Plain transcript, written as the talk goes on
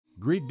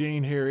Great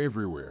Dane hair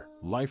everywhere,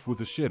 life with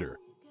a shitter.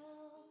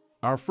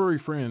 Our furry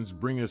friends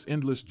bring us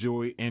endless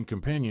joy and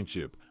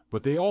companionship,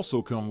 but they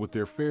also come with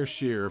their fair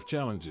share of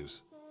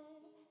challenges.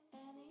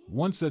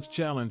 One such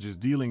challenge is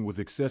dealing with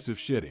excessive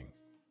shedding.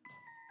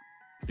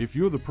 If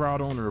you're the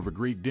proud owner of a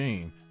Great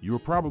Dane, you're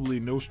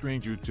probably no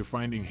stranger to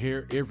finding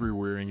hair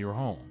everywhere in your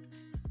home.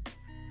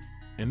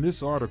 In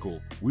this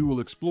article, we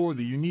will explore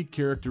the unique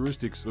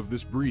characteristics of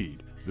this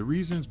breed, the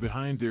reasons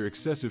behind their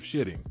excessive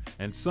shedding,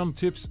 and some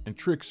tips and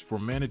tricks for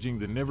managing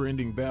the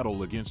never-ending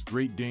battle against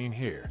Great Dane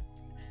hair.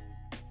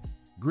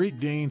 Great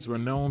Danes are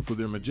known for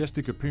their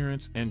majestic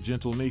appearance and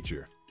gentle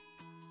nature.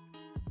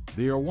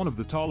 They are one of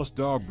the tallest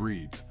dog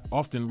breeds,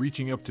 often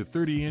reaching up to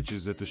 30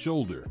 inches at the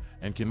shoulder,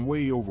 and can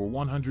weigh over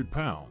 100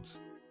 pounds.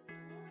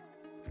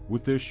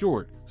 With their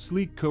short,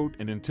 sleek coat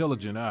and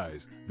intelligent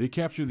eyes, they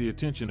capture the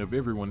attention of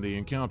everyone they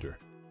encounter.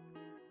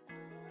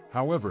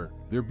 However,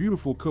 their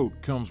beautiful coat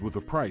comes with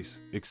a price: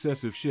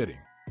 excessive shedding.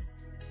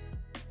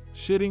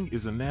 Shedding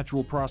is a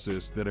natural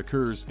process that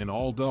occurs in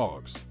all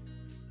dogs.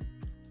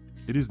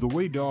 It is the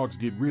way dogs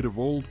get rid of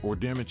old or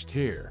damaged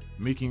hair,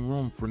 making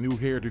room for new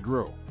hair to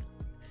grow.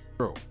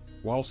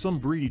 While some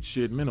breeds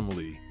shed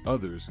minimally,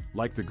 others,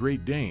 like the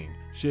Great Dane,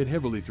 shed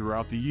heavily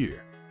throughout the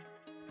year.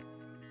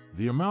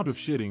 The amount of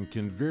shedding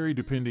can vary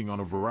depending on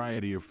a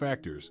variety of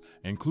factors,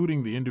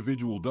 including the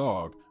individual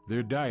dog,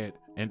 their diet,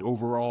 and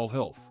overall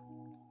health.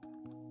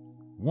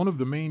 One of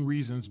the main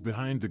reasons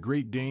behind the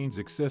Great Dane's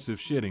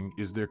excessive shedding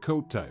is their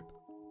coat type.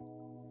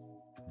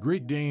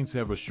 Great Danes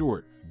have a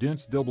short,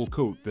 dense double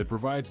coat that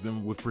provides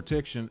them with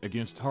protection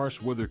against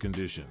harsh weather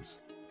conditions.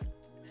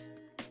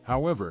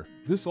 However,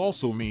 this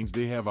also means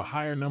they have a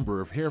higher number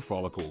of hair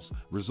follicles,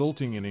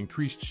 resulting in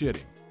increased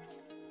shedding.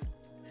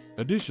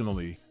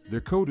 Additionally,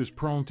 their coat is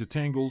prone to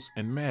tangles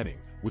and matting,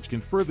 which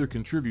can further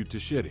contribute to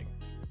shedding.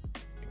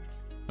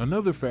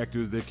 Another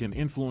factor that can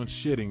influence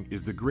shedding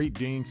is the Great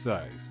Dane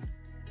size.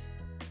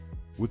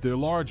 With their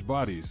large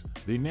bodies,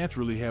 they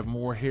naturally have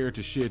more hair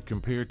to shed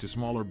compared to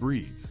smaller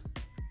breeds.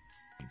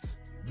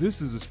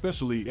 This is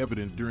especially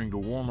evident during the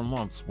warmer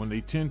months when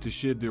they tend to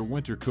shed their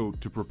winter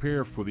coat to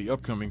prepare for the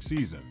upcoming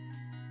season.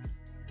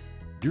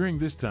 During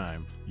this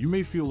time, you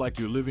may feel like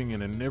you're living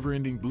in a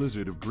never-ending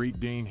blizzard of Great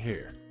Dane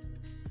hair.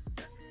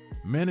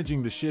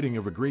 Managing the shedding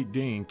of a Great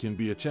Dane can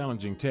be a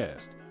challenging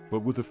task, but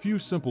with a few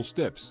simple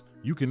steps,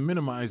 you can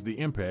minimize the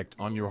impact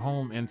on your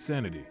home and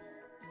sanity.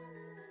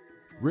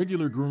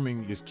 Regular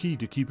grooming is key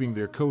to keeping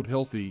their coat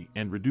healthy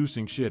and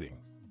reducing shedding.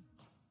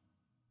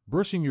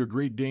 Brushing your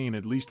Great Dane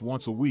at least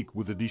once a week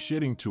with a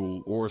de-shedding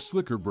tool or a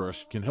slicker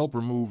brush can help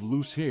remove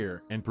loose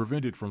hair and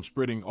prevent it from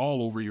spreading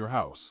all over your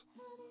house.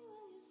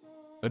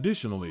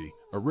 Additionally,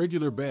 a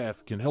regular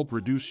bath can help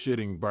reduce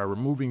shedding by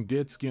removing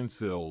dead skin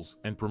cells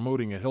and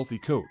promoting a healthy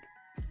coat.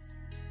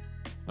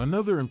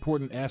 Another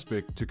important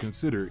aspect to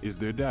consider is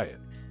their diet.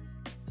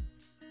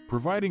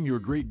 Providing your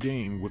Great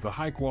Dane with a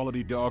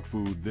high-quality dog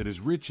food that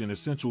is rich in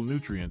essential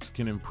nutrients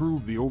can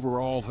improve the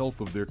overall health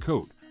of their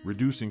coat,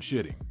 reducing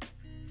shedding.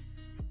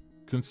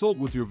 Consult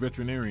with your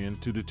veterinarian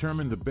to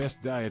determine the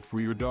best diet for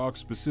your dog's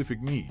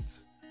specific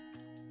needs.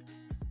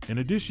 In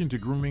addition to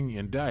grooming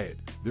and diet,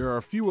 there are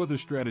a few other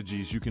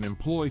strategies you can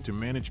employ to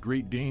manage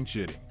Great Dane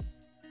shedding.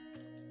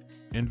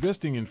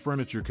 Investing in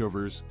furniture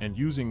covers and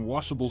using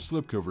washable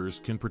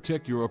slipcovers can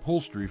protect your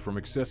upholstery from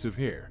excessive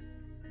hair.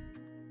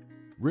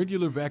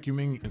 Regular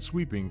vacuuming and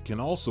sweeping can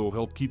also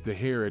help keep the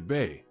hair at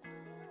bay.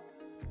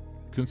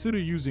 Consider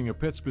using a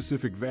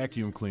pet-specific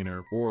vacuum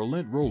cleaner or a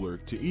lint roller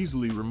to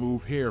easily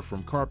remove hair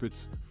from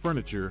carpets,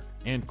 furniture,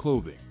 and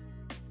clothing.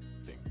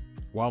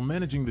 While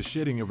managing the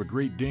shedding of a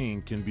Great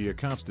Dane can be a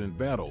constant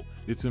battle,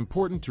 it's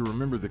important to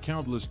remember the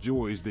countless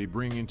joys they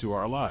bring into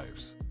our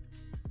lives.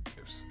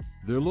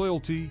 Their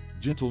loyalty,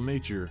 gentle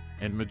nature,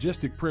 and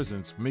majestic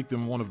presence make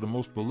them one of the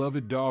most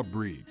beloved dog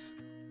breeds.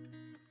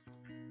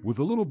 With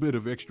a little bit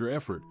of extra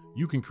effort,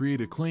 you can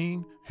create a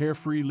clean,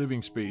 hair-free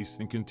living space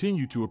and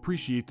continue to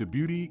appreciate the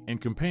beauty and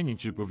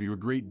companionship of your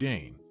Great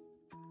Dane.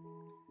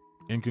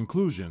 In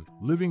conclusion,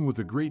 living with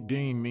a Great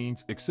Dane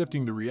means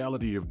accepting the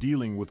reality of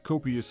dealing with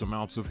copious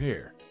amounts of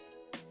hair.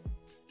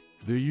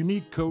 Their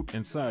unique coat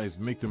and size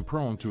make them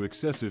prone to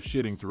excessive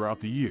shedding throughout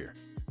the year.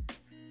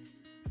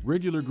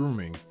 Regular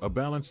grooming, a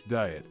balanced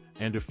diet,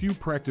 and a few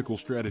practical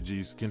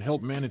strategies can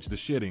help manage the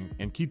shedding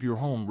and keep your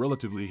home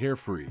relatively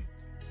hair-free.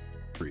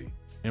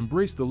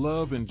 Embrace the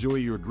love and joy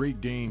your Great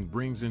Dane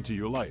brings into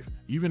your life,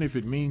 even if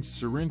it means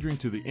surrendering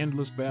to the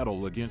endless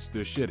battle against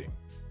their shedding.